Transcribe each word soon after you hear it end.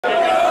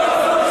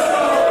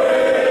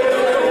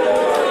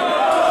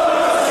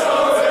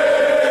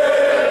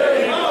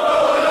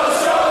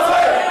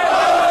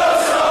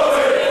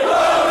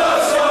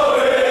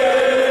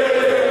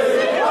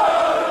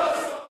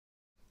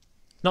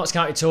Notts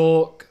County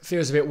Talk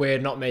feels a bit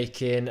weird not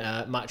making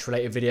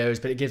match-related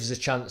videos, but it gives us a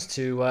chance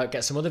to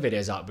get some other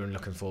videos out we've been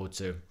looking forward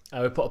to.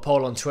 We put a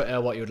poll on Twitter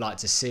what you would like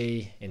to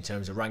see in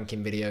terms of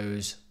ranking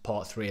videos,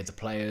 part 3 of the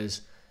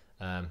players,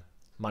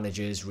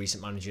 managers,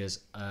 recent managers,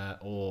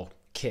 or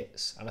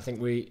kits. And I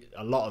think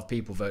a lot of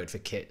people voted for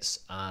kits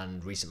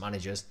and recent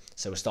managers,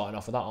 so we're starting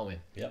off with that, aren't we?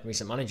 Yep.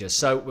 Recent managers.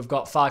 So we've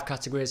got 5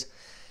 categories: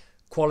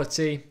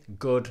 quality,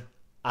 good,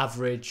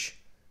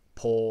 average,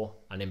 poor,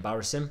 and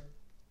embarrassing.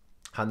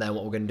 And then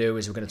what we're going to do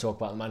is we're going to talk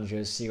about the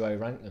managers, see where we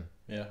rank them.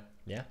 Yeah.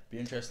 Yeah. Be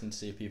interesting to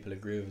see if people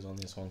agree with us on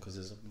this one, because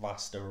there's a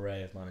vast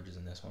array of managers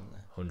in this one.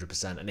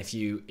 100%. And if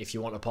you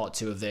want a part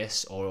 2 of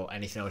this or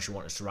anything else you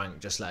want us to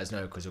rank, just let us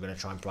know, because we're going to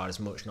try and provide as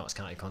much Notts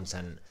County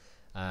content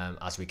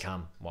as we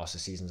can whilst the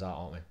season's out,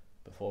 aren't we?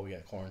 Before we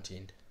get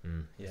quarantined.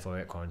 Yeah. Before we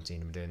get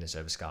quarantined, we're doing this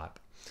over Skype.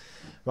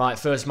 Right,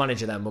 first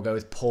manager then, we'll go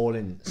with Paul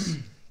Ince.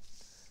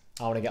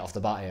 I want to get off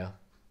the bat here.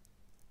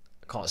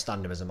 I can't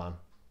stand him as a man.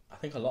 I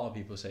think a lot of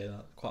people say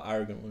that. Quite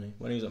arrogant, wasn't he?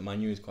 When he was at Man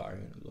U, he was quite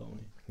arrogant as well,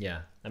 wasn't Yeah.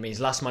 I mean, his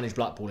last managed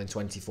Blackpool in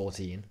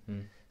 2014,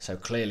 so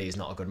clearly he's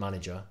not a good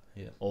manager.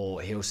 he? Yeah.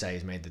 Or he'll say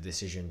he's made the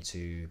decision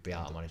to be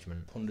out of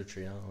management.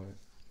 Punditry now, right?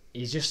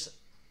 I just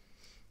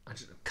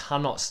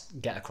cannot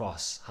get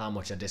across how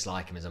much I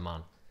dislike him as a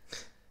man.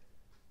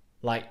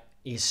 Like,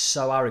 he's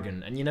so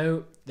arrogant. And you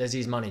know, there's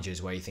these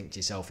managers where you think to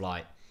yourself,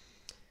 like,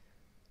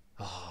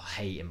 oh, I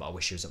hate him, but I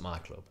wish he was at my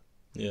club.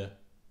 Yeah.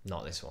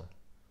 Not this one.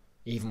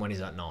 Even when he's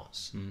at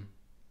Notts.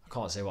 I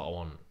can't say what I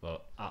want,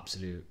 but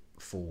absolute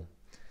fool.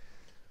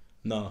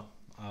 No,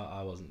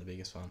 I wasn't the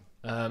biggest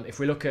fan. If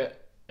we look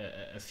at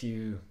a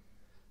few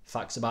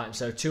facts about him,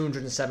 so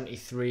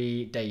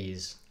 273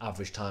 days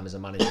average time as a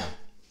manager.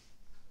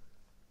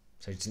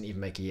 So he didn't even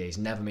make a year. He's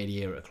never made a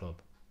year at a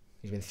club.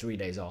 He's been 3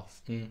 days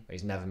off, but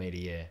he's never made a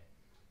year.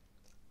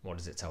 What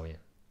does it tell you?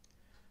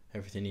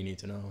 Everything you need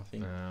to know, I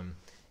think.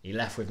 He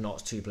left with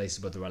Notts 2 places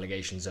above the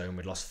relegation zone.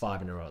 We'd lost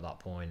 5 in a row at that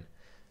point.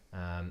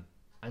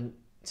 And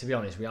to be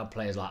honest, we had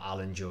players like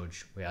Alan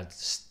Judge. We had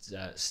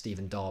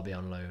Stephen Darby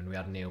on loan. We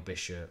had Neil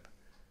Bishop.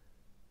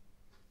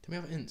 Did we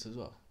have Ince as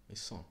well?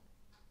 His son?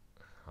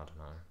 I don't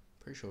know.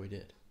 Pretty sure we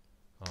did.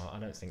 Oh, I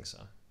don't think so.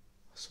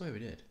 I swear we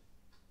did.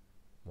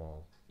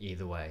 Well,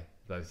 either way,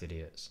 both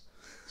idiots.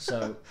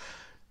 So,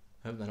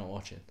 I hope they're not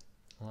watching.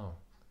 well,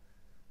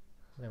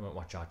 they won't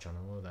watch our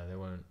channel, will they? They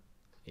won't.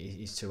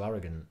 He's too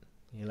arrogant.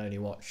 He'll only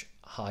watch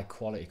high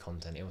quality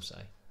content, he'll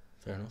say.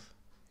 Fair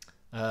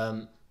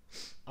enough.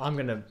 I'm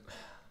gonna.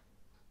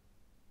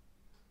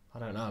 I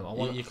don't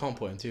know. You can't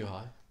put him too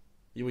high.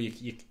 You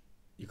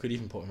could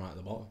even put him right at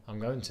the bottom. I'm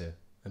going to.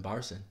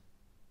 Embarrassing.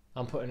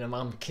 I'm putting him.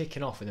 I'm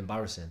kicking off with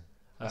embarrassing.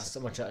 That's so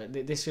much.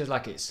 This feels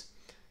like it's.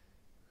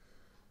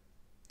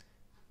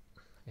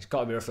 It's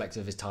got to be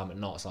reflective of his time at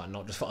Notts, like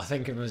not just what I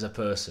think of him as a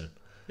person.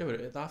 Yeah,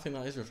 but I think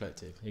that is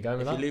reflective. You going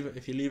with that?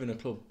 If you're leaving a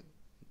club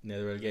near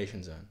the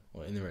relegation zone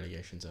or in the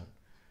relegation zone,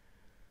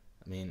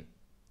 I mean,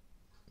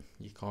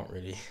 you can't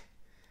really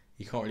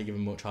give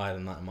him much higher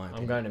than that, in my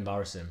opinion. I'm going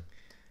embarrassing.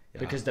 Yeah,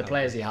 Because the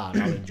players he had,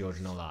 Alan George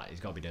and all that, he's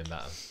got to be doing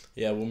better.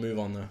 Yeah, we'll move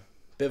on though.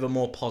 Bit of a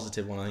more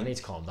positive one, I I think. need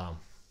to calm down.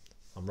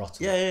 I'm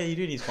rotten. Yeah, you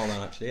do need to calm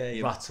down actually.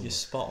 Yeah, Rattle. you're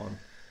spot on.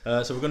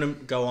 So we're going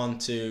to go on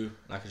to,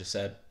 like I just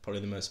said,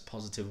 probably the most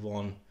positive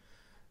one,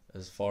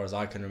 as far as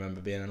I can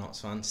remember being a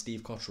Notts fan,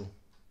 Steve Cottrell.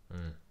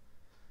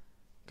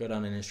 Go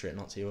down in history at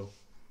Notts, he will.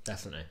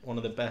 Definitely. One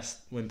of the best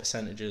win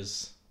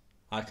percentages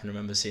I can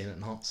remember seeing at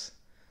Notts.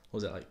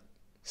 What was it like?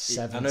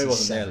 77. I know he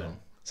wasn't there long.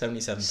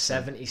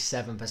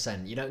 77%.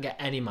 77%. You don't get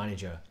any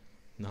manager.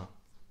 No.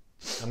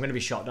 I'm going to be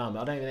shot down,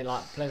 but I don't even think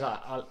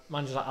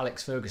managers like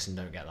Alex Ferguson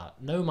don't get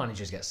that. No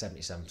managers get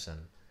 77%.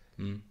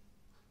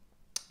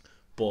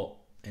 But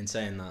in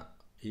saying that,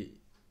 he'd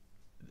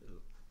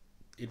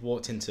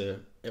walked into,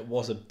 it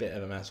was a bit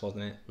of a mess,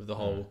 wasn't it? With the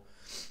whole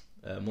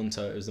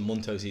Munto, it was the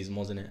Munto season,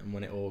 wasn't it? And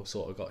when it all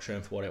sort of got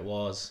shown for what it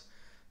was,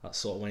 that's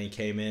sort of when he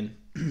came in.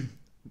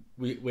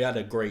 we had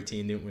a great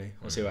team, didn't we?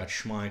 Obviously we had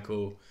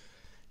Schmeichel,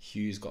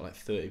 Hughes got like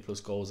 30 plus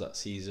goals that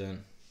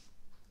season.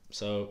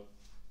 So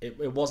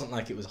it wasn't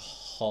like it was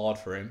hard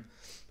for him.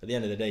 At the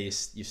end of the day,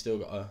 you've still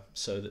got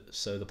to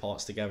sew the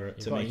parts together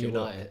to make it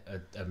work.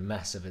 a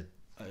mess of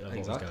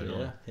Exactly, what was going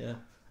on. Yeah,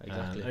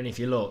 exactly. Only if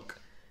you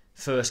look,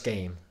 first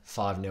game,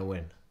 5-0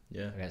 win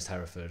against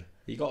Hereford.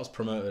 He got us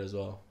promoted as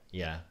well.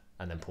 Yeah,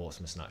 and then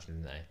Portsmouth snatched him,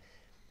 didn't they?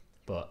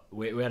 But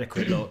we had a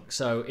quick look.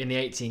 So in the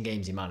 18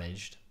 games he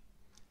managed,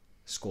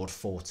 scored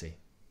 40.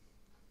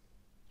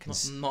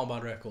 Not a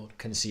bad record.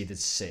 Conceded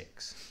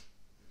 6.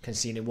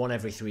 Conceded 1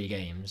 every 3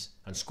 games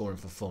and scoring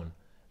for fun.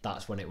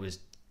 That's when it was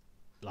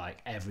like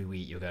every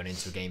week you're going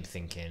into a game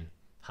thinking,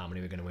 how many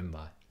are we going to win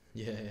by?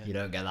 Yeah. You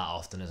don't get that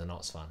often as a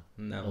Notts fan.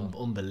 Never.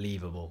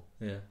 Unbelievable.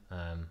 Yeah.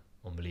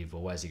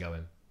 Unbelievable. Where's he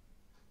going?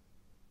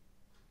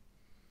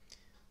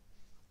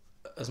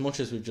 As much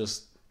as we've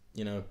just,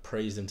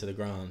 praised him to the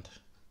ground,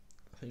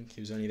 I think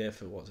he was only there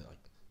for,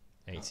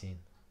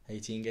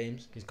 18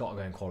 games? He's got to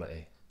go in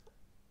quality.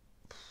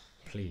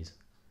 Please.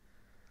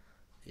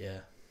 Yeah.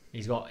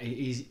 He's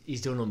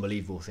done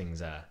unbelievable things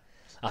there.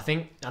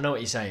 I know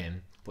what you're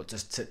saying. but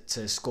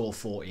to score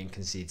 40 and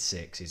concede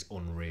 6 is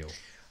unreal.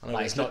 I know,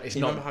 Like, it's it's not- not. it's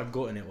You not- remember how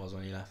gutting it was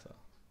when you left, though.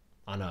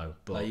 I know,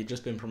 but Like, you've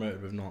just been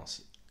promoted with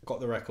knots, got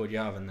the record you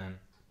have, and then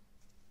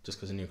just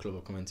because a new club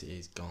will come into you,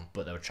 he's gone.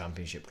 they're a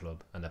championship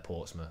club and they're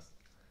Portsmouth.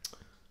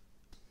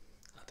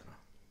 I don't know.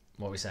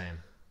 What are we saying?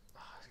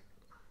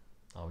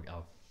 I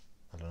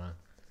don't know.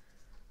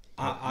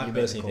 I You make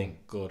the personally call.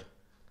 think good,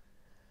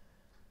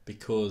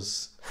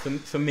 because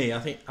for me, I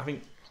think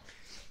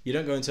you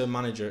don't go into a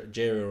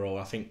managerial role.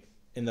 I think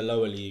in the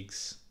lower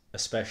leagues,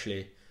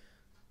 especially,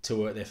 to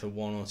work there for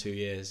 1 or 2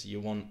 years, you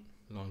want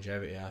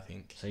longevity. I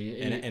think So you,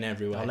 in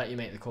every way. I'll let you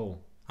make the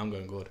call. I'm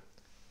going good.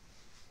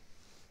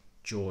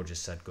 George has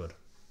said good.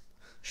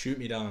 Shoot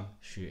me down.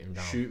 Shoot him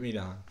down. Shoot me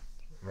down.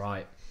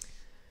 Right.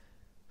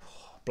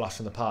 Blast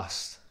from the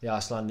past. The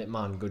Icelandic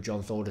man, good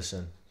John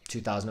Thordarson.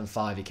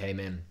 2005 he came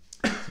in,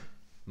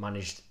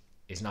 managed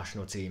his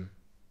national team.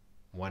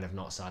 When have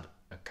not had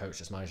a coach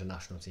that's managed a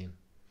national team?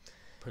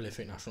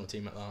 Prolific national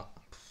team at that.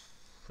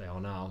 They are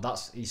now.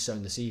 He's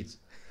sown the seeds.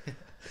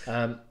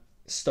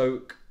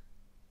 Stoke,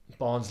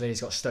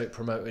 Barnsley's got Stoke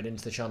promoted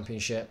into the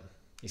Championship.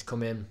 He's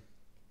come in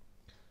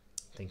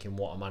thinking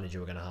what a manager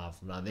we're going to have.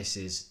 Now this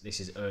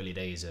is early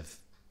days of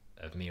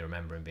me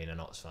remembering being a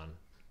Notts fan.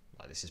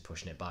 Like, this is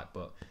pushing it back,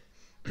 but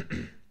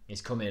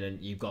he's come in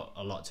and you've got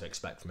a lot to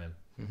expect from him.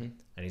 Mm-hmm.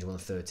 And he's won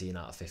 13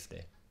 out of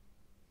 50.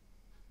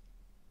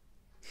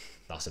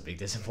 That's a big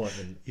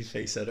disappointment. His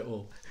face said it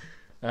all.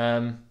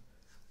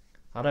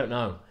 I don't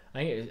know.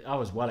 I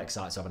was well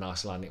excited to have an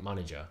Icelandic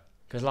manager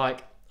because,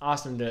 like,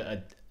 Iceland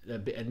are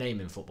a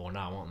name in football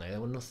now, aren't they? They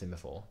were nothing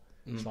before.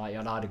 It's like you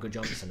had Ida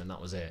Johnson and that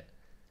was it.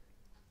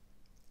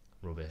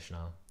 Rubbish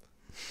now.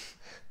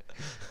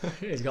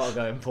 He's got to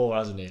go in poor,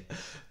 hasn't he?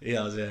 He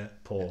has, yeah.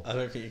 Poor. I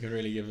don't think you can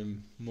really give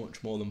him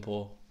much more than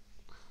poor.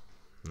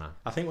 No.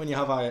 I think when you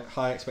have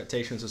high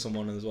expectations of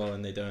someone as well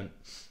and they don't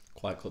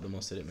quite cut the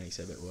mustard, it makes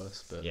it a bit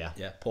worse. But Yeah.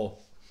 poor,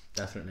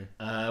 definitely.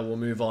 We'll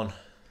move on.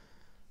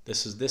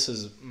 This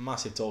is a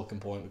massive talking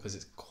point because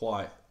it's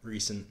quite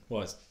recent.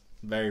 Well, it's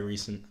very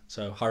recent.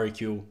 So Harry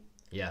Kewell,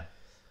 Yeah.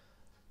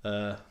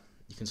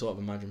 you can sort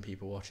of imagine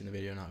people watching the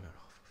video now going,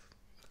 "Oh,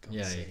 for God's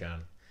Yeah, sake." you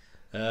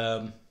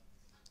can.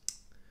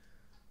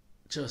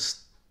 Just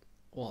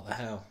what the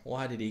hell?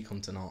 Why did he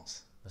come to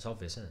Notts? That's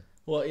obvious, isn't it?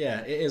 Well,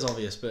 yeah, it is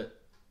obvious, but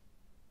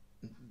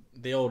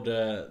the old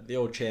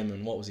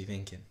chairman, what was he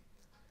thinking?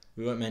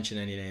 We won't mention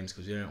any names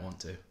because we don't want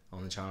to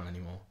on the channel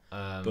anymore.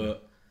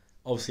 But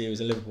obviously, he was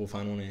a Liverpool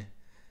fan, wasn't he?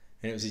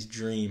 And it was his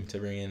dream to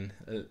bring in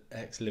an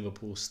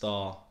ex-Liverpool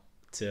star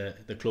to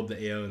the club that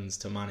he owns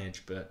to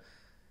manage. But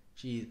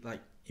gee, like,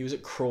 he was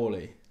at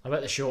Crawley. I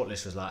bet the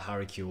shortlist was like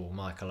Harry Kewell,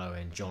 Michael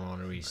Owen, John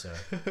Honorisa,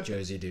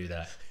 Josie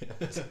Dudek.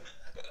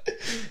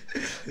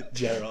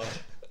 Gerrard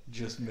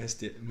just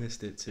missed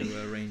it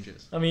to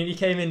Rangers. I mean, he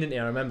came in, didn't he?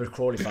 I remember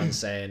Crawley fans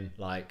saying,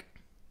 like,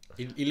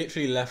 He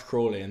literally left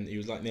Crawley and he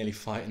was like nearly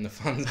fighting the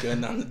fans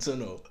going down the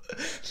tunnel.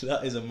 So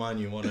that is a man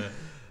you want to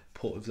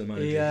put with the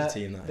manager of the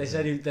team. They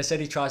said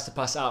he tries to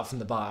pass it out from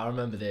the back. I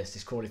remember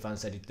this Crawley fan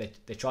said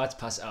they tried to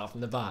pass it out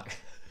from the back.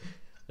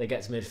 They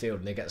get to midfield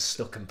and they get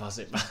stuck and pass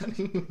it back.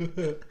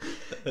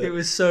 It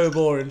was so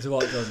boring to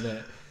watch, wasn't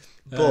it?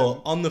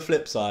 But on the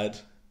flip side,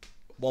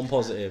 one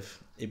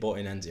positive, he bought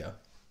in Enzio.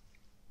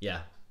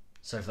 Yeah.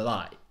 So for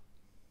that,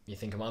 you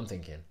think of what I'm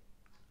thinking?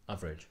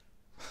 Average.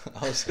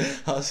 I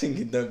was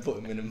thinking, don't put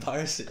him in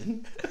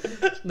embarrassing.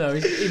 No,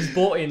 he's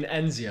bought in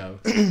Enzio.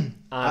 And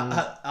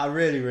I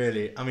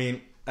really, I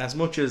mean, as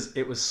much as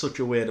it was such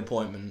a weird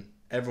appointment,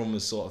 everyone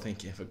was sort of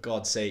thinking, for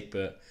God's sake,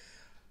 but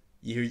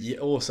you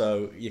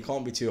also, you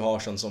can't be too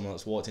harsh on someone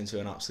that's walked into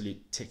an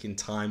absolute ticking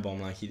time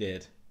bomb like he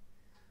did.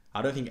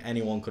 I don't think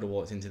anyone could have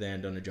walked into there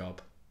and done a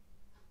job.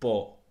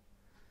 But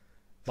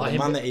for the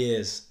man that he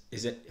is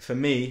it, for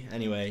me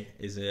anyway,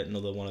 is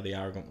another one of the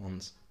arrogant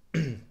ones.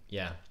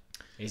 Yeah.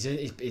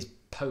 His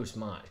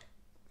post-match,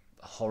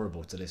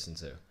 horrible to listen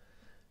to.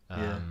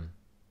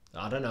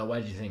 I don't know, where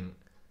do you think?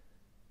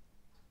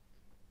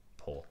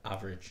 Poor.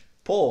 Average.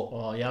 Poor.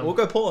 Well, yeah. We'll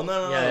go poor.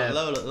 No, Yeah.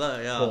 low,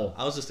 yeah. Poor.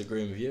 I was just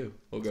agreeing with you.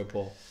 We'll go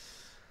poor.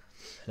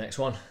 Next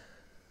one.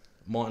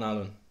 Martin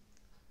Allen.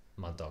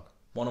 Mad Dog.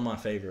 One of my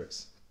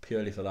favourites.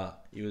 Purely for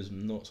that. He was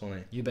nuts on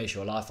it. You base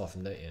your life off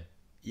him, don't you?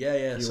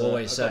 Yeah. You so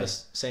always I've got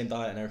say. the same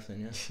diet and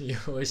everything, yeah. You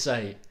always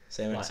say,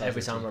 Same like,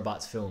 every time we're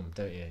about to film,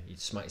 don't you? You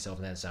smack yourself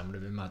in the head and say, I'm going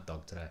to be Mad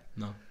Dog today.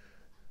 No.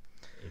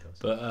 He does.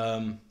 But,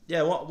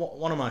 yeah,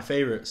 one of my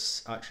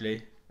favourites,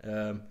 actually.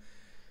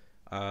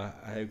 I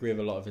agree with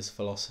a lot of his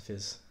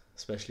philosophies,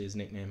 especially his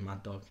nickname,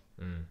 Mad Dog.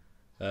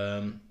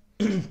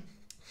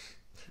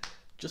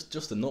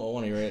 Just a nutter,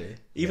 wasn't he, really?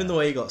 Even the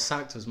way he got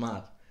sacked was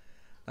mad.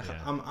 Like,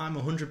 Yeah. I'm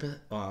 100%,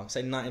 I'll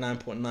say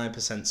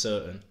 99.9%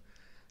 certain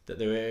that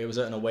it was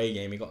at an away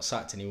game. He got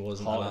sacked and he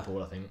wasn't allowed.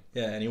 Hartlepool, I think.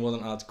 Yeah, and he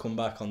wasn't allowed to come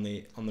back on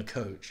the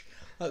coach.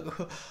 Like,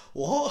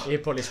 what?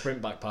 He'd probably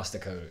sprint back past the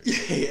coach.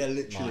 Yeah,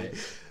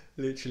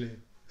 literally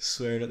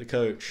swearing at the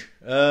coach.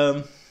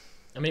 I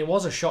mean, it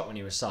was a shock when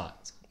he was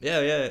sacked. Yeah,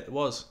 it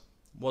was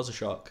a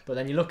shock. But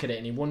then you look at it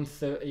and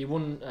he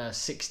won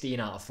 16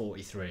 out of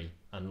 43.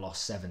 and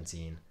lost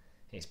 17.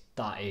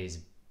 That is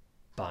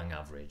bang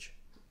average.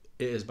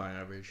 It is bang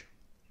average.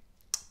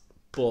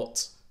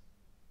 But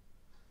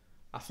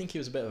I think he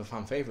was a bit of a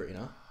fan favourite, you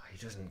know? He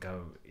doesn't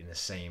go in the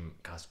same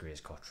category as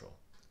Cottrell.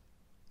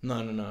 No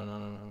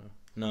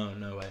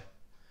way.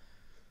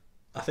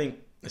 I think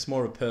it's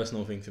more of a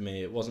personal thing for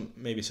me. It wasn't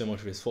maybe so much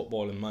of his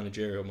football and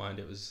managerial mind.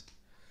 It was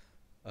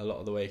a lot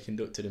of the way he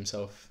conducted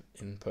himself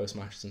in post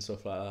matches and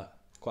stuff like that.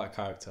 Quite a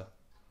character.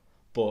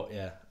 But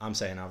yeah, I'm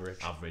saying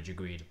average. Average,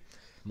 agreed.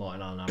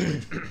 Martin Allen,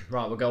 average.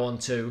 Right, we'll go on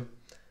to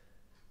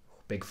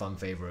big fan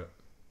favourite,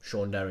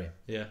 Sean Derry.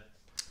 Yeah.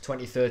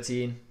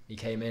 2013, he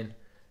came in.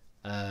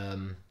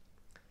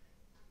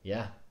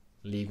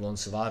 League One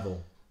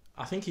survival.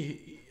 I think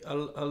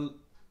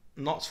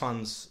Notts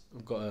fans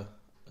have got a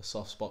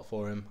soft spot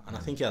for him, and I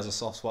think he has a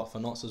soft spot for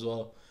Notts as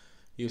well.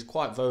 He was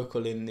quite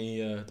vocal in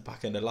the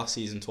back end of last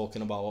season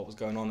talking about what was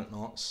going on at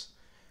Notts,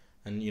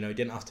 and he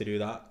didn't have to do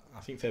that. I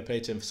think fair play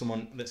to him for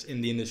someone that's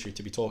in the industry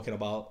to be talking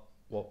about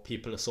what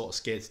people are sort of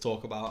scared to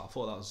talk about. I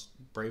thought that was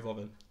brave of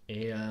him.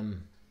 He,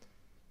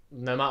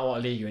 no matter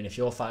what league you're in, if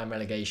you're fighting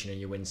relegation and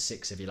you win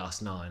 6 of your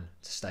last 9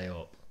 to stay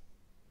up,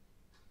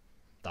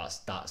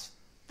 that's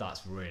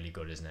really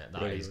good, isn't it?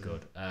 That really is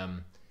good.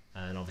 And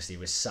obviously he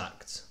was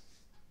sacked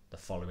the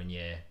following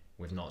year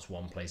with Notts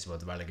 1 place above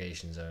the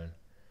relegation zone.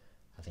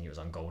 I think it was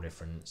on goal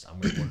difference,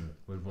 and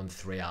we'd won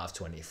 3 out of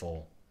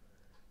 24,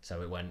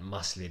 so it went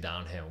massively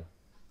downhill.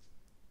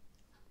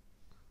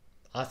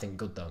 I think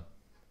good though.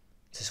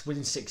 Just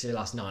win 6 of the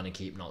last 9 and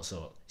keep Notts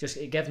up.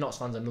 It gave Notts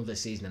fans another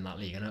season in that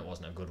league. I know it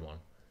wasn't a good one.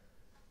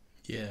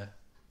 Yeah,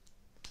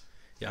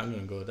 I'm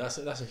going good. That's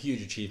a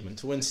huge achievement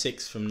to win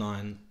 6 from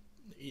 9.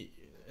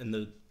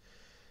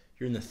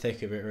 You're in the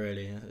thick of it,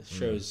 really. It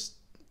shows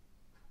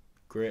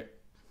grit.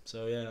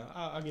 So yeah,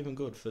 I give him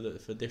good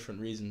for different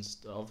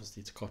reasons.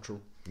 Obviously to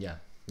Cottrell. Yeah.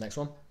 Next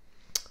one.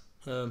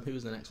 Who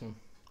was the next one?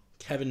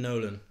 Kevin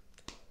Nolan.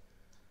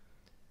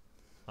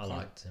 I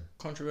liked him.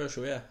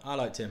 Controversial, yeah. I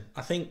liked him.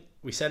 I think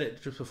we said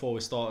it just before we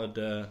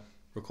started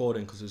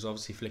recording, because it was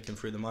obviously flicking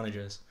through the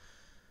managers.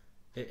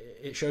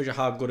 It shows you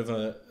how good of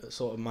a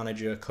sort of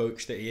manager,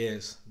 coach that he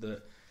is.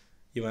 That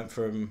he went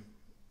from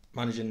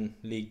managing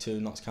League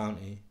 2 Notts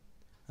County,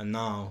 and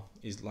now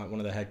he's like one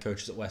of the head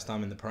coaches at West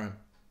Ham in the Prem.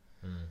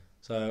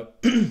 So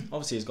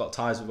obviously he's got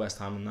ties with West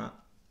Ham and that,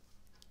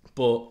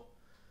 but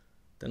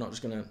they're not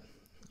just going to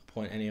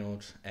appoint any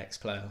old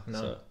ex-player.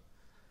 No. So.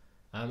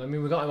 I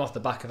mean, we got him off the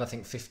back of, I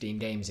think, 15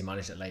 games he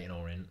managed at Leyton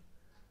Orient.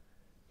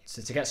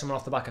 So to get someone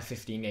off the back of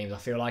 15 games, I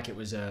feel like it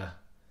was I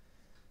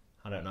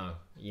don't know.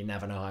 You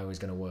never know how it was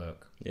going to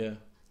work. Yeah.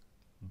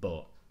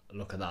 But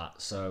look at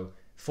that. So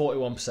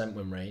 41%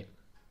 win rate.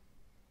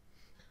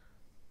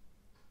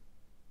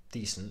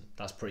 Decent.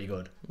 That's pretty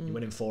good. You're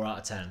winning 4 out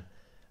of 10.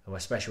 And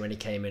especially when he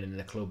came in and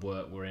the club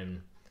were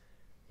in,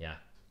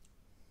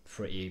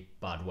 pretty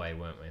bad way,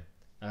 weren't we?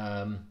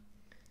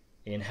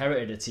 He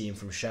inherited a team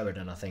from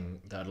Sheridan, I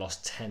think, that had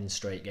lost 10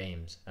 straight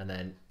games. And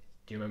then,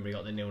 do you remember he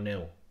got the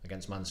 0-0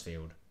 against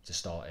Mansfield to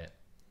start it?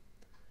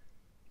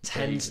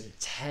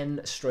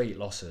 10 straight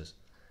losses.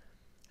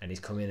 And he's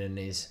come in and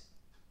he's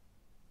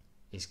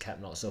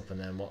kept Notts up. And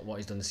then what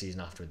he's done the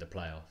season after with the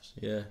playoffs.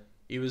 Yeah.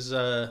 He was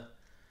on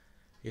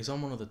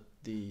one of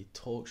the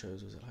talk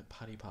shows. Was it like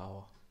Paddy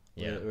Power?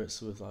 Yeah. Where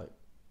it's with like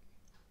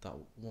that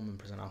woman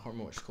presenter. I can't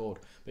remember what it's called.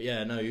 But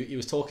yeah, no, he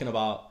was talking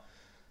about,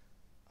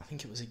 I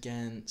think it was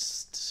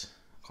against,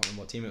 I can't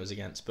remember what team it was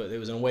against, but it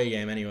was an away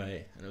game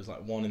anyway, and it was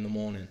like 1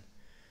 a.m,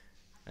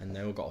 and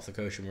they all got off the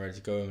coach and were ready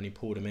to go, and he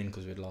pulled him in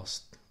because we'd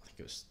lost, I think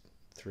it was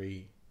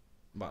 3,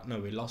 but no,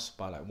 we lost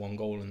by like 1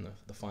 goal in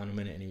the final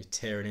minute, and he was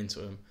tearing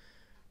into him.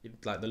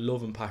 Like the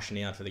love and passion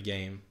he had for the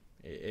game,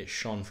 it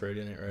shone through,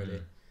 didn't it,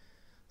 really?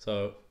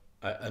 So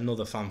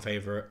another fan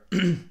favourite.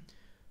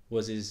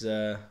 Was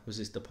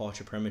his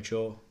departure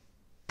premature?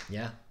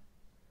 Yeah,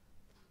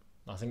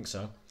 I think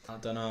so. I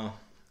don't know.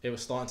 It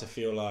was starting to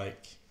feel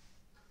like,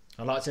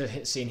 I'd like to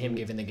have seen him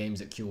given the games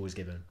that Q was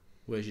given.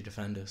 where's your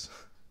defenders?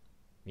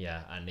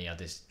 Yeah, and he had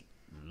this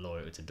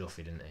loyalty to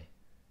Duffy, didn't he?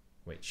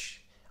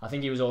 Which I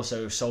think he was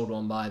also sold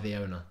one by the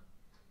owner.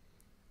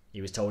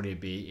 He was told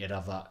he'd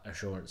have that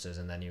assurances,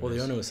 and then the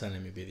owner was telling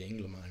him he'd be the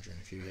England manager in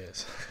a few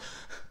years.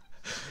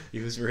 He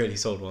was really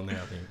sold one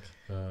there, I think.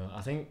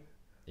 I think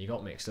he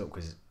got mixed up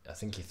because I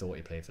think he thought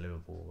he played for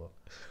Liverpool.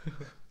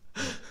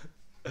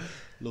 But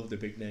Loved the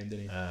big name,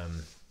 didn't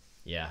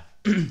he? Yeah.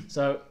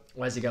 So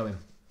where's he going?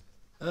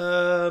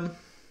 I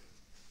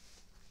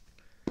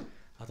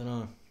don't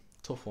know.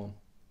 Tough one.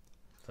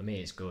 For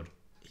me, it's good.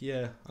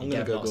 Yeah, I'm He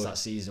gonna gave go Notts good. that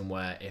season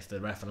where if the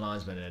ref and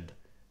linesman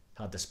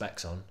had the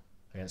specs on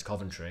against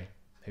Coventry,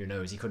 who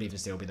knows? He could even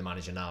still be the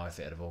manager now if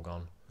it had all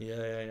gone. Yeah.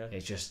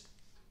 It's just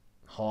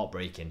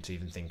heartbreaking to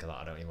even think of that.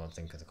 I don't even want to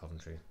think of the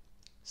Coventry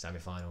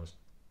semi-finals.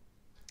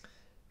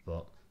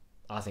 But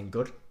I think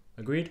good.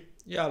 Agreed?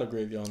 Yeah, I'll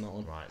agree with you on that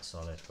one. Right,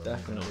 solid.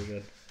 Definitely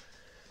good.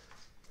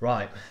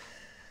 Right.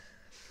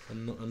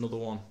 Another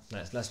one.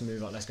 Let's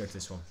move on. Let's go to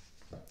this one.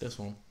 This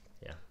one.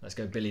 Yeah, let's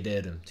go Billy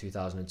Dearden,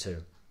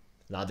 2002.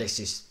 Now this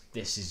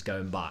is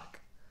going back.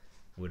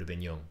 Would have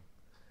been young.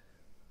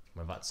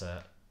 we've had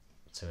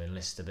to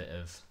enlist a bit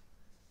of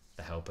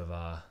the help of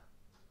our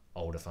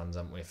older fans,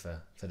 haven't we,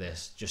 for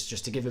this,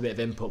 just to give a bit of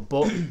input.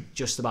 But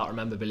just about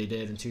remember Billy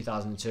Dearden in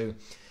 2002.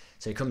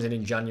 So he comes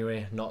in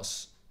January,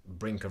 Notts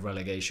brink of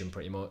relegation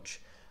pretty much,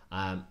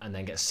 and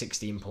then gets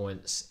 16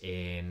 points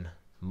in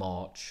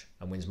March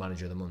and wins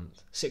Manager of the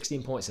Month.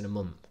 16 points in a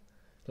month.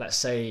 Let's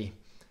say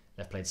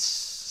they've played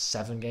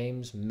 7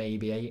 games,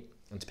 maybe 8,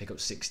 and to pick up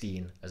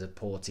 16 as a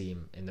poor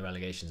team in the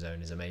relegation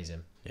zone is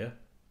amazing. Yeah.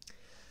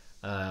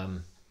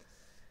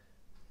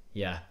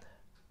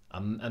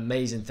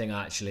 Amazing thing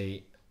I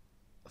actually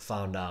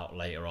found out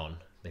later on,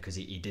 because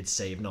he did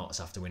save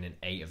Notts after winning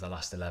 8 of the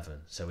last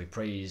 11. So we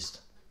praised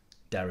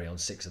Derry on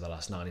 6 of the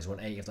last 9. He's won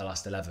 8 of the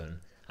last 11,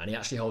 and he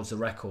actually holds the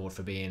record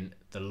for being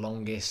the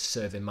longest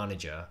serving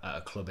manager at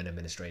a club in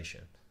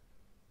administration.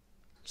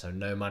 So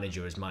no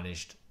manager has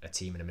managed a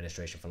team in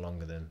administration for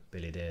longer than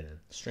Billy Dearden.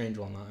 Strange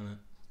one, that, isn't it?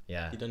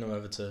 Yeah. You don't know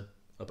whether to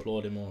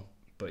applaud him or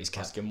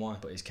ask him why.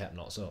 But he's kept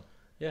Notts up.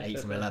 Yeah, 8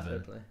 from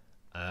 11.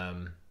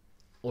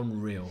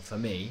 Unreal. For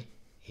me,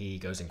 he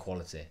goes in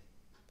quality.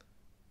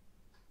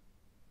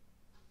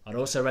 I'd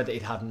also read that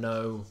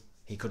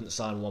he couldn't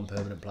sign one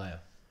permanent player.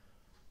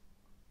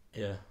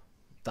 Yeah.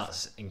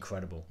 That's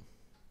incredible.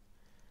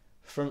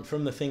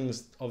 From the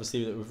things,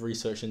 obviously, that we've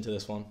researched into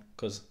this one,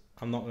 because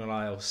I'm not going to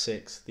lie, I was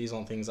 6. These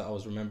aren't things that I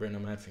was remembering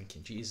in my head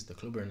thinking, geez, the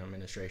club are in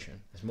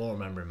administration. It's more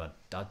remembering my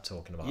dad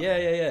talking about it.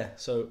 Yeah.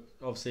 So,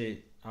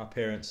 obviously, our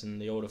parents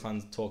and the older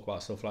fans talk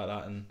about stuff like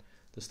that, and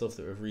the stuff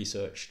that we've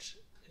researched,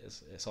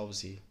 it's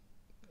obviously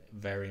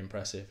very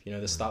impressive. You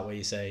know, the stat where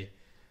you say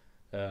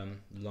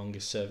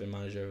longest serving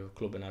manager of a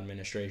club in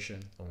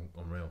administration.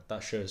 Unreal.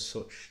 That shows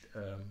such...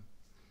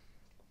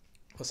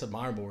 that's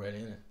admirable, really,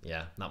 isn't it?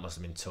 Yeah, that must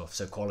have been tough.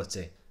 So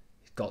quality,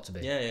 it's got to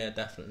be. Yeah,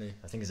 definitely.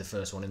 I think he's the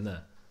first one in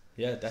there.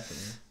 Yeah,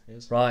 definitely. He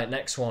is. Right,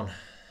 next one.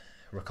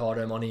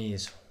 Ricardo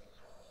Moniz.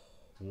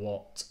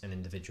 What an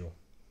individual.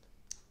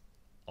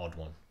 Odd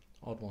one.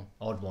 I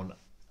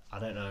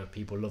don't know.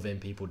 People love him.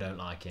 People don't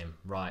like him.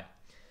 Right.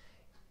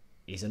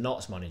 He's a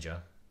Notts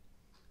manager,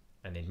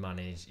 and he's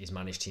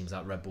managed teams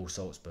like Red Bull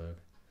Salzburg.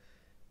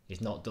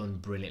 He's not done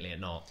brilliantly at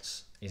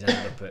Notts. He's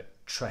ended up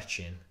at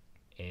Trechin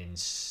in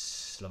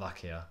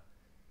Slovakia,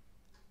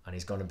 and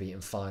he's gone and beaten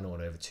Feyenoord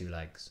over 2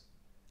 legs.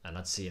 And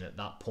I'd seen at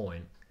that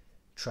point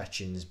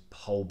Trechin's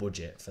whole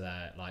budget for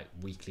their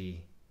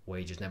weekly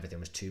wages and everything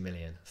was 2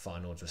 million.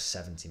 Feyenoord's was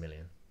 70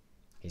 million.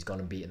 He's gone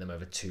and beaten them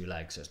over 2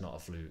 legs, so it's not a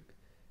fluke,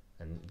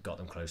 and got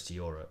them close to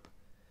Europe.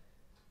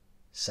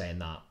 Saying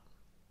that,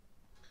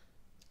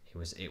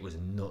 it was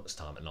nuts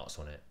time at Notts,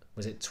 wasn't it?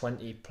 Was it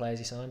 20 players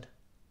he signed?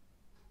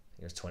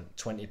 I think it was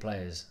 20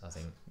 players, I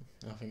think.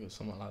 I think it was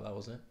something like that,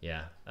 was it?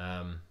 Yeah.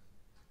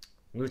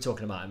 We were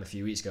talking about him a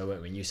few weeks ago,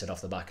 weren't we? And you said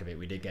off the back of it,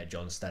 we did get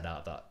John Stead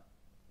out that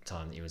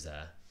time that he was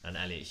there, and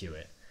Elliot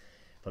Hewitt.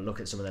 But look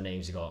at some of the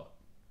names he got.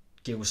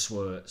 Gil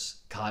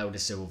Swerts, Kyle De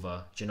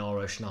Silva,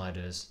 Gennaro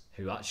Schneiders,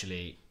 who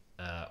actually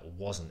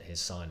wasn't his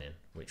signing,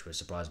 which we were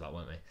surprised about,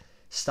 weren't we?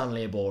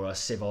 Stanley Abora,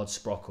 Sivard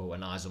Sprockle,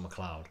 and Isel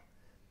McLeod.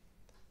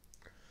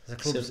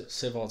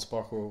 Sivard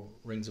Sprockle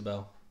rings a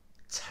bell.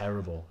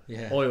 Terrible.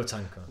 Yeah. Oil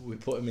tanker. We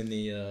put him in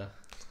the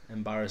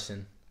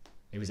embarrassing.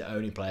 He was the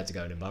only player to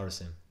go and embarrass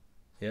him.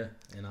 Yeah,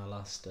 in our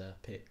last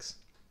picks.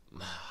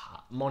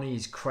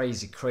 Money's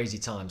crazy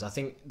times. I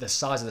think the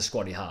size of the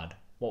squad he had,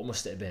 what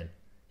must it have been?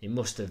 It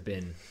must have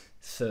been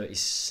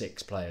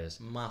 36 players.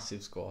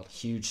 Massive squad.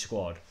 Huge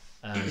squad.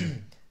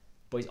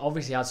 But he's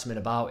obviously had something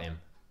about him.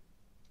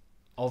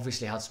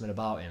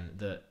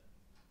 That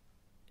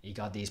he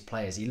got these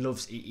players. He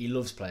loves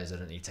players,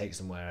 doesn't he? He takes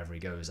them wherever he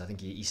goes. I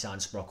think he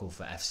signed Sprockle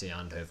for FC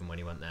Eindhoven when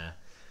he went there.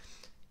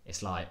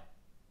 It's like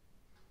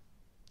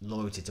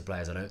loyalty to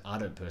players. I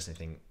don't personally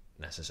think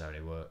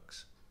necessarily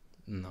works.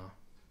 No.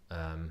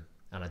 And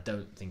I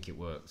don't think it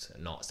worked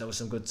at Notts. There were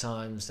some good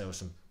times. There were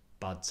some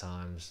bad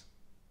times.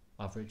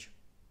 Average.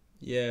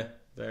 Yeah,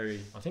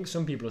 very. I think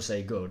some people will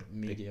say good.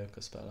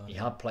 Mediocre spell. He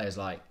had players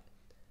like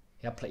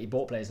he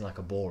bought players like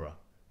Abora,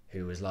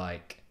 who was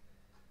like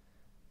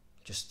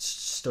just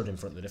stood in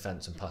front of the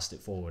defence and passed it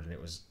forward, and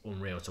it was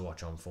unreal to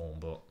watch on form.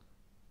 But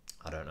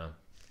I don't know.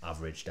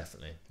 Average,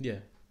 definitely.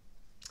 Yeah.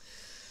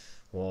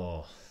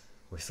 Whoa,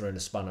 we've thrown a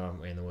spanner, haven't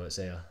we, in the works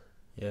here?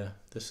 Yeah,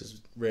 this is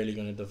really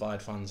going to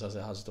divide fans as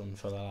it has done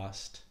for the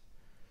last,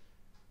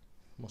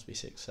 must be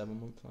 6-7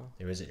 months now.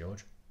 Who is it,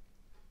 George?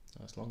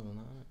 That's longer than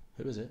that, isn't it?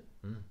 Who is it?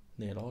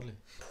 Neil Ardley.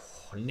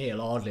 Neil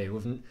Ardley.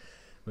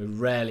 We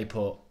rarely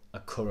put a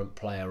current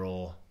player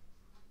or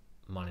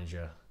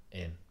manager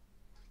in.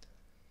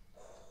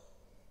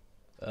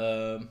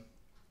 I'll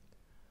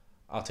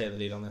take the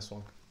lead on this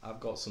one. I've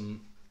got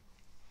some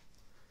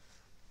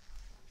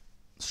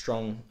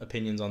strong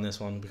opinions on this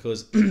one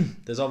because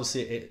there's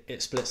obviously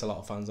it splits a lot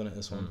of fans on it,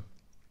 this one.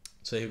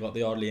 So you've got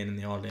the Ardley in and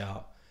the Ardley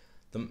out.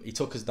 He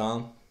took us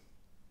down,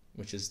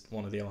 which is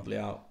one of the Ardley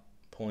out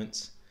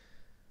points.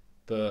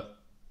 But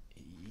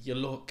you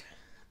look,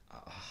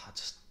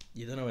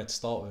 you don't know where to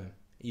start with him.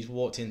 He's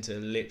walked into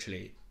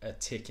literally a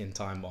ticking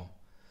time bomb.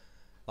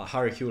 like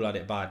Harry Kewell had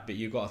it bad, but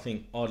you've got to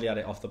think Ardley had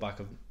it off the back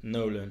of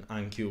Nolan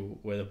and Kewell,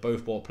 where they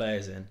both brought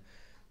players in.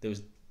 There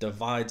was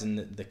divides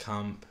in the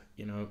camp.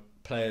 You know,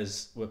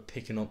 players were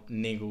picking up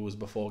niggles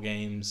before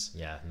games.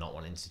 Yeah, not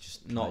wanting to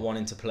just play. Not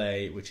wanting to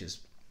play, which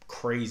is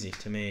crazy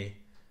to me.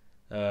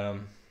 But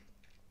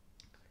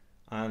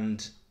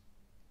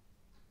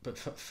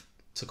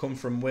to come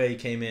from where he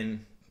came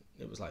in,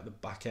 it was like the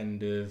back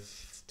end of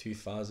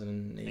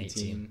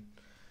 2018.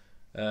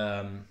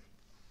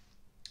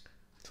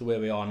 To where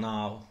we are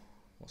now,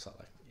 what's that,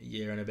 like a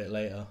year and a bit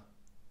later?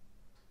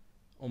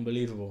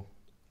 Unbelievable.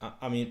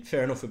 I mean,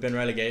 fair enough, we've been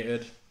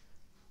relegated.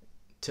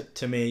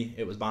 To me,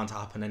 it was bound to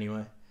happen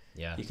anyway.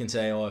 Yeah. You can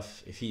say, oh,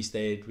 if he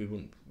stayed, we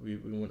wouldn't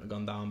have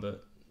gone down,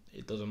 but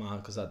it doesn't matter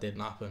because that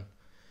didn't happen.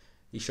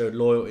 He showed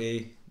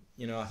loyalty.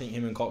 You know, I think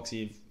him and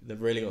Coxie,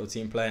 they've really got the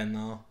team playing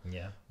now.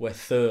 Yeah. We're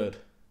third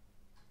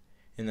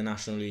in the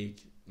National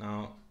League.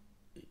 Now,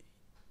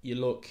 you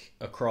look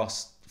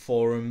across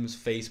forums,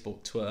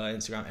 Facebook, Twitter,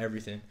 Instagram,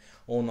 everything.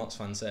 All Notts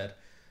fans said,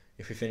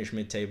 if we finish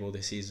mid-table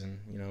this season,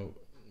 you know,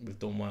 we've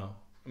done well.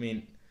 I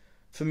mean,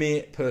 for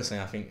me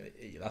personally, I think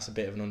that's a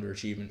bit of an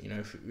underachievement. You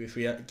know, if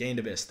we gained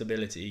a bit of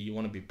stability, you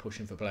want to be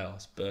pushing for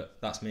playoffs. But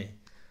that's me.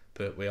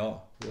 But we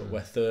are.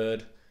 We're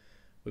third.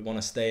 We want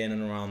to stay in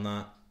and around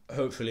that.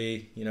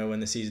 Hopefully, you know,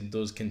 when the season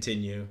does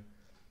continue,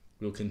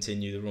 we'll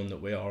continue the run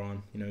that we are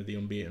on. You know, the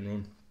unbeaten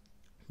run.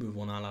 We've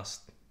won our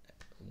last,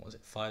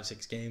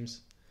 5-6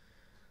 games.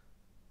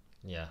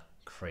 Yeah,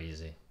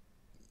 crazy.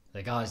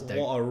 The guy's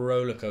what a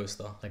roller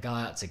coaster. The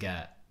guy had to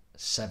get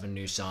 7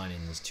 new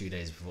signings 2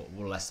 days before,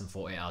 well, less than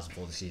 48 hours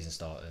before the season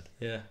started.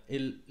 Yeah,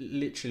 it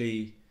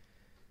literally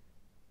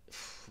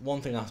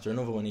one thing after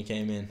another when he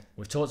came in.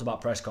 We've talked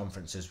about press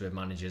conferences with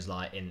managers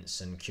like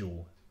Ince and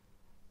Kewell.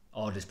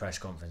 Ardley's press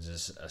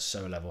conferences are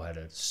so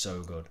level-headed,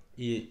 so good.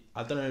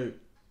 I don't know.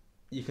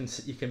 You can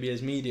be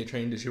as media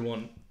trained as you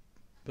want,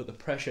 but the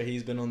pressure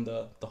he's been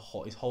under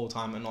his whole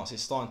time at Notts is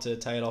starting to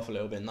tail off a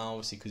little bit now,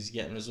 obviously, because he's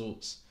getting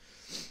results.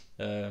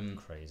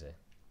 Crazy.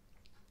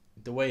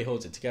 The way he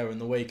holds it together and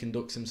the way he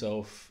conducts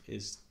himself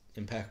is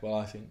impeccable,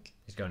 I think.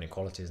 He's going in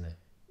quality, isn't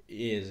he?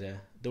 He is, yeah.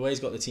 The way he's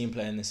got the team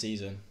playing this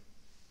season,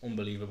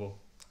 unbelievable.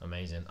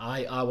 Amazing.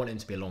 I want him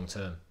to be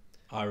long-term.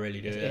 I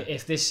really do,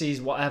 If this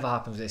season, whatever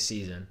happens this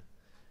season,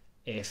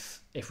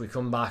 if we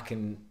come back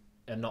and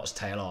Notts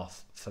tail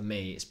off, for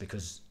me, it's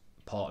because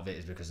part of it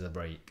is because of the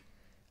break.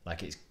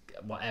 Like, it's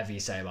whatever you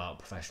say about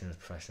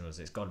professionals,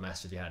 it's got to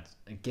mess with your head.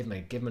 And give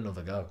him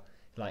another go.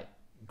 Like,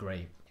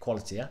 great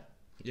quality, yeah.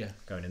 Yeah,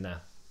 going in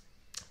there.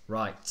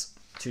 Right,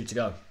 2 to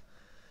go.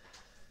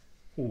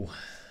 Ooh,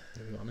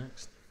 who we got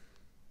next?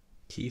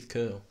 Keith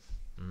Curle.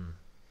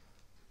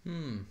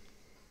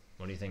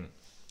 What do you think?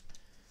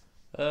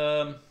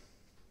 I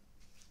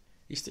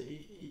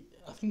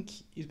think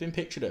he's been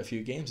pictured at a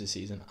few games this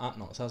season at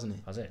Notts, hasn't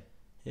he? Has it?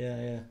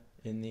 Yeah,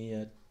 in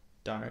the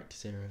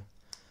directors area.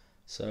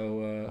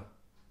 So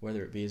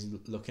whether it be he's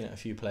looking at a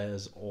few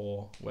players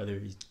or whether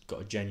he's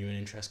got a genuine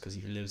interest because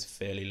he lives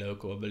fairly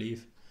local, I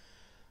believe.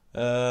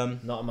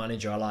 Not a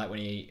manager I like when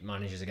he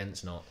manages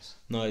against Notts.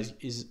 No,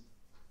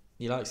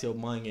 he likes the old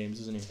mind games,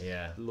 doesn't he?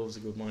 Yeah. Loves a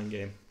good mind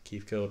game.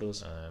 Keith Curle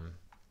does.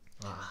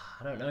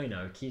 I don't know, you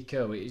know. Keith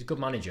Curle, he's a good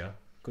manager.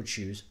 Good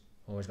shoes.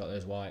 Always got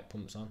those white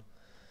pumps on.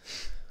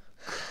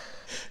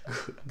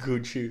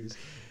 Good shoes.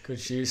 Good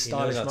shoes. He knows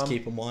Stylish how man. to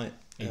keep them white.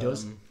 He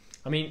does.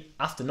 I mean,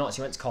 after Notts,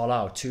 he went to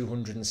Carlisle,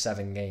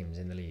 207 games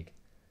in the league.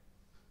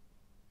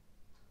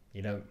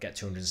 You don't get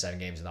 207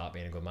 games without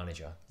being a good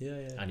manager.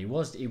 Yeah. And he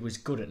was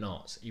good at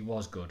Notts. He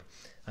was good.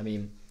 I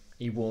mean,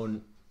 he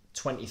won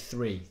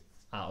 23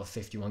 out of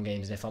 51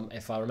 games. And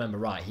if I remember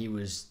right, he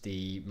was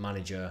the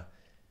manager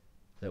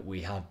that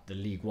we had the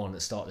League One at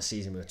the start of the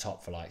season. We were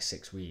top for like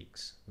 6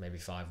 weeks, maybe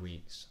 5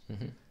 weeks.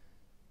 Mm-hmm.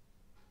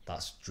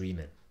 That's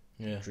dreaming.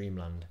 Yeah.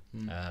 Dreamland.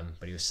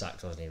 But he was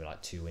sacked, wasn't he? With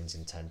like 2 wins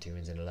in 10, 2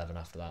 wins in 11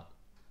 after that.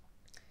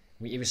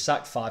 He was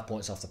sacked 5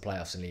 points off the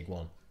playoffs in League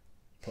One.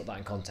 Put that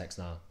in context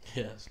now.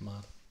 Yeah, it's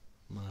mad.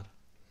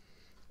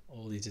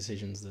 All these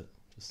decisions that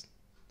just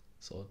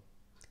sort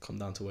of come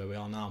down to where we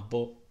are now,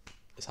 but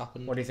it's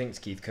happened. What do you think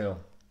to Keith Curle?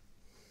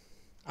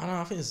 I don't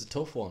know. I think it's a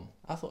tough one.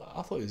 I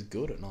thought he was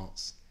good at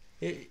Notts.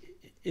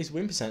 His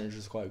win percentage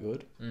was quite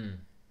good.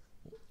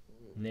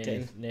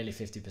 Nearly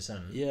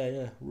 50%.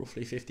 Yeah,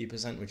 roughly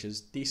 50%, which is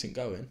decent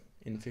going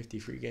in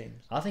 53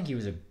 games. I think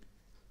he's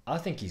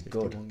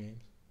good. Games.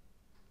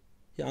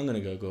 Yeah, I'm gonna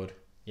go good.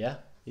 Yeah.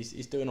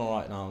 He's doing all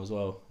right now as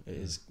well.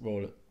 His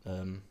role at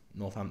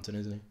Northampton,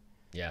 isn't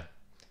he? Yeah.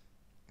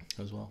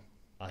 As well.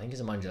 I think he's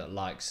a manager that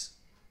likes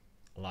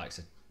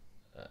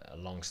a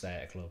long stay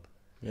at a club.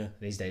 Yeah.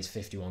 These days,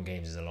 51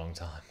 games is a long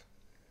time.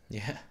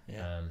 Yeah.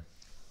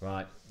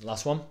 Right,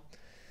 last one.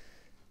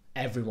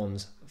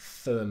 Everyone's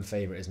firm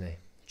favourite, isn't he?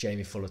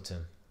 Jamie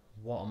Fullerton.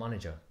 What a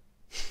manager.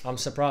 I'm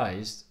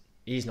surprised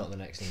he's not the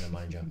next England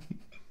manager.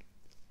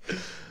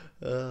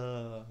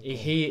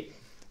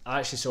 I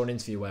actually saw an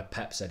interview where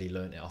Pep said he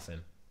learnt it off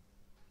him.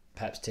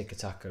 Pep's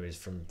tiki-taka is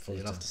from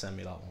Fullerton. You'll have to send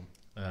me that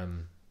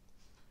one.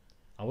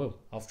 I will.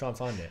 I'll try and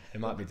find it. It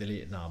might be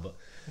deleted now, but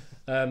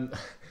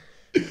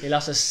he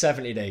lasted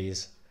 70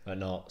 days at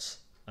Notts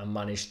and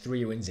managed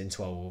 3 wins in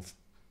 12.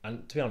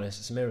 And to be honest,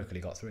 it's a miracle he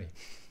got 3.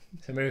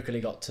 It's a miracle he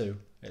got 2.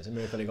 It's a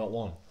miracle he got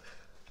 1.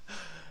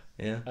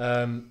 Yeah.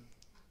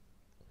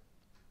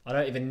 I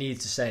don't even need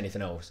to say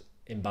anything else.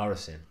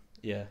 Embarrassing.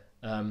 Yeah.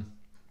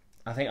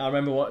 I think I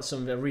remember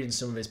reading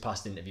some of his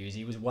past interviews.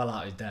 He was well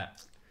out of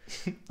depth.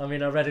 I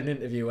mean, I read an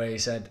interview where he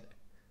said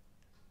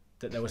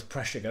that there was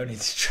pressure going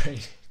into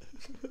training.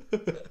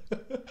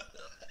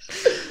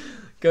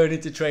 Going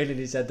into training,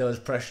 he said there was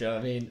pressure.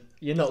 I mean,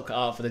 you're not cut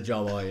out for the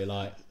job, are you?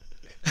 Like,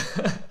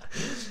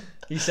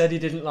 he said he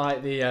didn't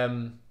like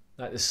the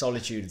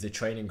solitude of the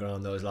training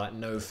ground. There was like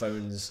no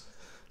phones,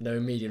 no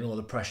media, and all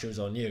the pressure was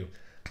on you.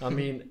 I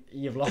mean,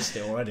 you've lost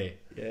it already.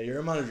 Yeah, you're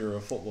a manager of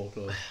a football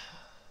club.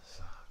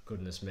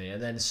 Goodness me.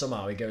 And then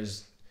somehow he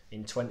goes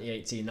in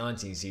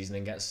 2018-19 season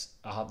and gets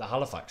the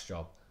Halifax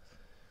job.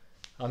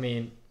 I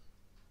mean,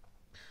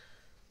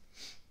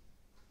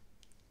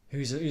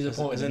 who's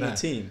appointed in the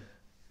team?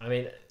 I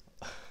mean,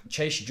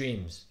 chase your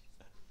dreams.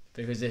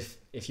 Because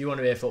if you want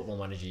to be a football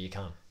manager, you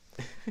can.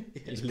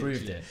 He's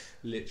proved it.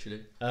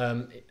 Literally.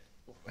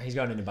 He's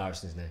going to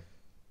embarrass his name.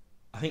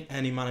 I think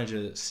any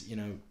manager that's,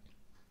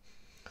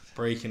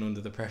 breaking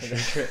under the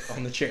pressure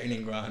on the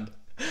training ground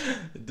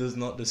does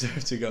not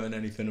deserve to go in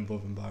anything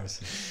above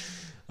embarrassing.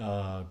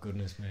 Oh,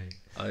 goodness me.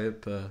 I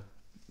hope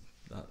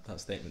that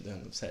statement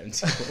don't upset him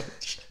too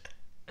much.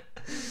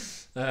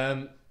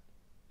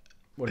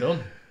 We're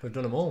done. We've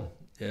done them all.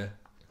 Yeah.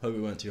 Hope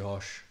we weren't too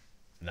harsh.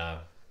 No.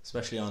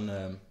 Especially on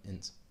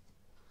Ints.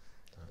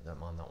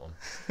 Don't mind that one.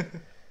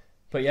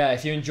 But yeah,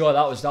 if you enjoy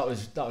that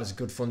was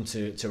good fun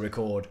to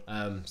record.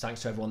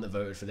 Thanks to everyone that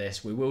voted for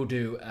this. We will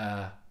do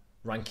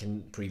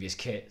ranking previous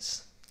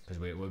kits because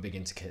we're big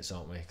into kits,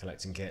 aren't we?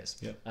 Collecting kits.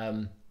 Yep.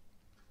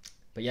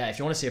 But yeah, if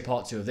you want to see a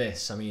part 2 of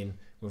this, I mean,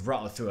 we've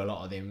rattled through a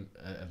lot of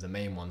the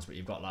main ones, but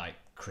you've got like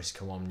Chris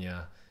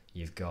Kawamia,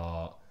 you've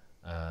got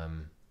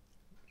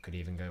could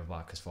even go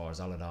back as far as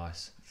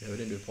Allardyce. Yeah, we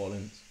didn't do Paul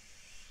Ince.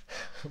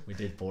 We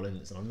did Paul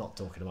Ince, and I'm not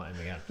talking about him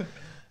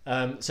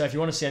again. So if you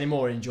want to see any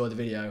more, enjoy the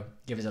video,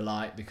 give us a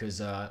like,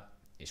 because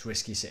it's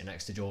risky sitting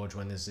next to George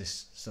when there's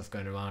this stuff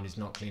going around. He's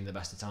not clean the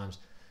best of times.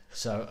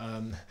 So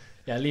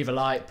yeah, leave a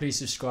like, please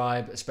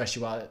subscribe,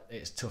 especially while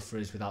it's tough for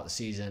us without the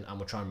season, and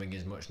we'll try and bring you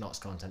as much Notts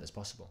content as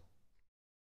possible.